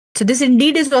So this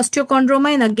indeed is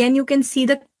osteochondroma, and again you can see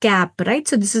the cap, right?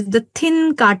 So this is the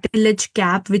thin cartilage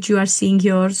cap which you are seeing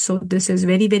here. So this is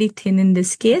very, very thin in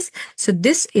this case. So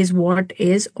this is what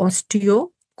is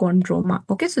osteochondroma.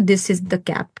 Okay, so this is the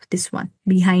cap, this one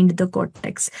behind the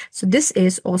cortex. So this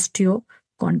is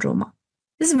osteochondroma.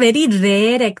 This is very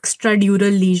rare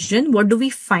extradural lesion. What do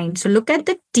we find? So look at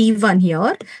the T1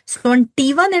 here. So on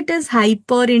T1, it is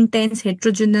hyper intense,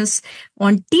 heterogeneous.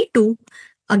 On T2,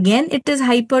 again, it is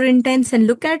hyper intense. And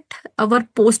look at our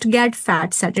post-GAD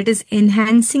fat set. It is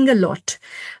enhancing a lot.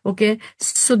 Okay.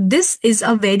 So this is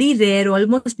a very rare,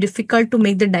 almost difficult to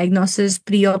make the diagnosis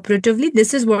preoperatively.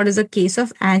 This is what is a case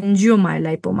of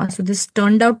angiomyolipoma. So this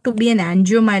turned out to be an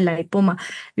angiomyolipoma.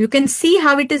 You can see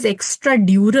how it is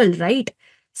extradural, right?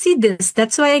 See this,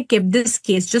 that's why I kept this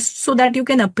case, just so that you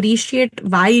can appreciate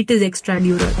why it is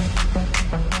extradural.